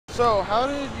So how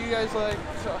did you guys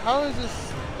how is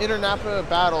this Inter-Napa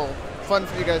battle fun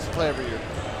for you guys to play every year?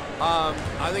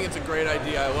 I think it's a great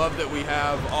idea. I love that we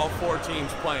have all 4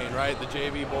 teams playing, right? The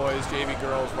JV boys, JV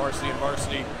girls, varsity and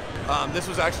varsity. This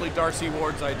was actually Darcy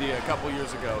Ward's idea a couple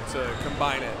years ago to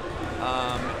combine it.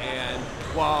 And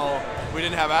while we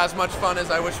didn't have as much fun as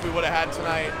I wish we would have had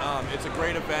tonight, it's a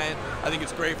great event. I think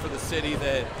it's great for the city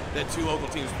that 2 local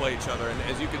teams play each other. And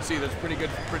as you can see, there's a pretty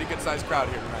good sized crowd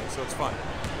here tonight, so it's fun.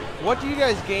 What do you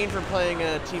guys gain from playing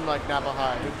a team like Napa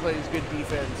High, who plays good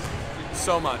defense?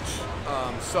 So much,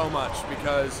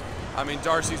 because I mean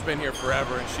Darcy's been here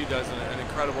forever and she does an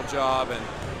incredible job,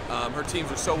 and her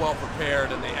teams are so well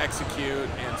prepared and they execute,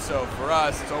 and so for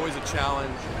us it's always a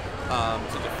challenge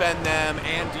to defend them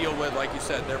and deal with, like you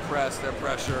said, their press, their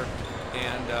pressure,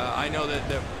 and I know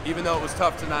that even though it was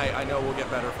tough tonight, I know we'll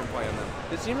get better from playing them.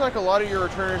 It seems like a lot of your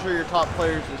returners are your top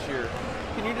players this year.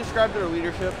 Can you describe their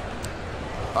leadership?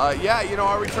 Yeah, you know,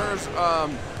 our returners,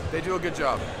 they do a good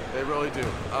job. They really do.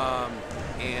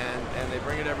 And they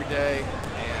bring it every day.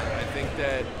 And I think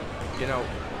that, you know,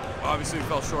 obviously we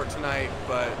fell short tonight,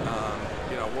 but,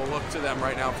 you know, we'll look to them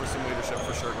right now for some leadership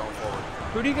for sure going forward.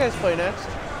 Who do you guys play next?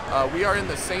 We are in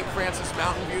the St. Francis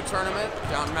Mountain View tournament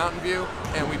down in Mountain View,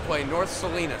 and we play North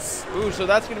Salinas. Ooh, so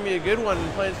that's going to be a good one,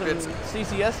 playing some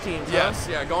CCS teams, Yes,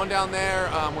 huh? yeah, going down there.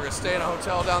 We're going to stay in a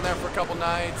hotel down there for a couple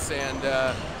nights and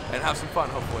have some fun,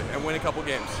 hopefully, and win a couple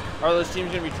games. Are those teams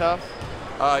going to be tough?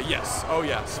 Yes, oh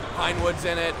yes. Pinewood's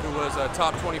in it, who was a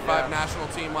top 25 national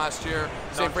team last year.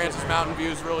 St. Francis Mountain View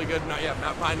is really good.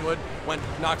 Pinewood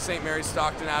knocked St. Mary's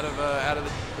Stockton out of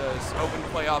the open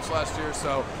playoffs last year.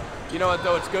 So, you know what,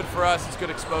 though, it's good for us. It's good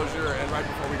exposure, and right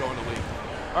before we go into league.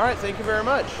 All right, thank you very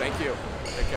much. Thank you.